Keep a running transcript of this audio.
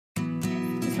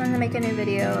wanted to make a new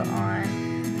video on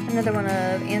another one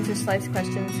of Answers to Life's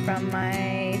questions from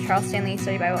my Charles Stanley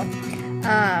Study Bible.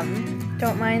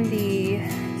 Don't mind the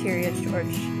Curious George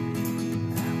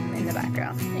in the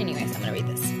background. Anyways, I'm going to read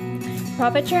this.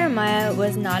 Prophet Jeremiah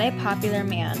was not a popular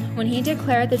man. When he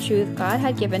declared the truth God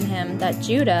had given him that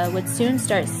Judah would soon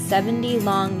start 70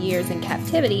 long years in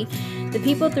captivity, the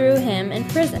people threw him in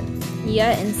prison.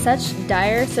 Yet in such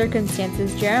dire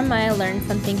circumstances, Jeremiah learned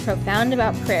something profound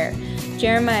about prayer.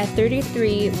 Jeremiah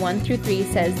 33,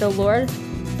 1-3 says, The word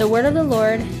of the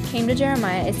Lord came to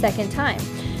Jeremiah a second time,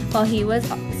 while he was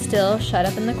still shut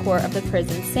up in the court of the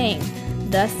prison, saying,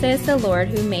 Thus says the Lord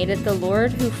who made it, the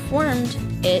Lord who formed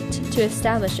it to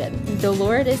establish it. The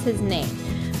Lord is his name.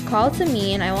 Call to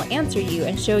me, and I will answer you,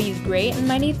 and show you great and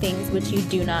mighty things which you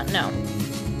do not know.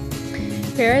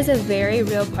 Prayer is a very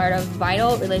real part of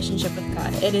vital relationship with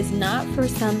God. It is not for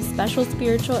some special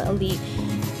spiritual elite.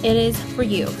 It is for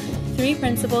you. 3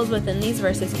 principles within these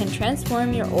verses can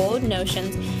transform your old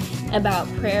notions about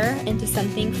prayer into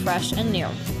something fresh and new.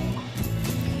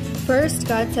 First,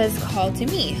 God says, call to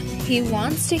me. He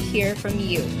wants to hear from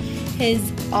you.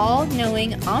 His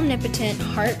all-knowing, omnipotent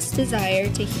heart's desire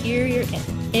to hear your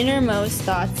innermost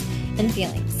thoughts and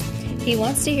feelings. He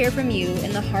wants to hear from you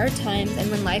in the hard times and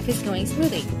when life is going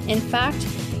smoothly. In fact,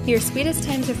 your sweetest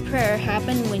times of prayer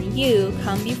happen when you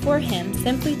come before Him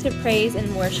simply to praise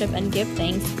and worship and give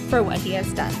thanks for what He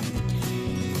has done.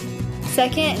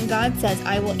 Second, God says,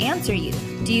 I will answer you.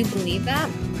 Do you believe that?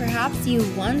 Perhaps you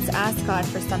once asked God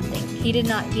for something He did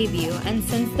not give you, and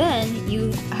since then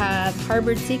you have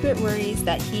harbored secret worries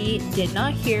that He did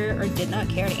not hear or did not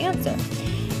care to answer.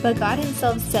 But God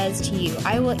Himself says to you,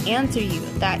 I will answer you.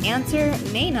 That answer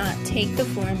may not take the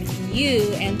form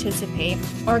you anticipate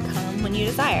or come when you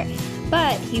desire,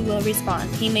 but He will respond.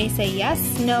 He may say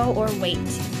yes, no, or wait.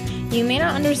 You may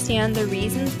not understand the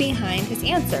reasons behind His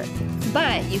answer,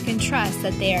 but you can trust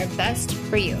that they are best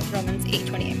for you. Romans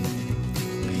 8:28.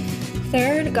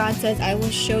 Third, God says, I will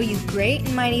show you great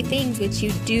and mighty things which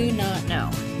you do not know.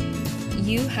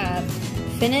 You have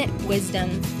finite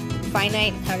wisdom,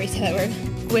 however you say that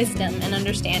word, wisdom and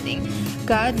understanding.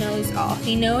 God knows all.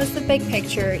 He knows the big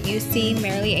picture. You see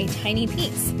merely a tiny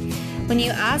piece. When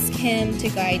you ask Him to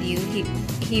guide you,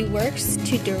 He works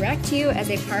to direct you as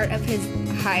a part of His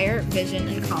higher vision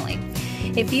and calling.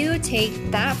 If you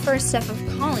take that first step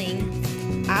of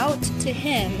calling out to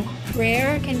Him,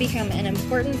 prayer can become an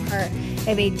important part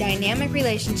of a dynamic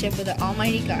relationship with the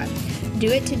Almighty God. Do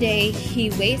it today. He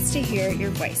waits to hear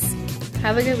your voice.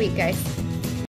 Have a good week, guys.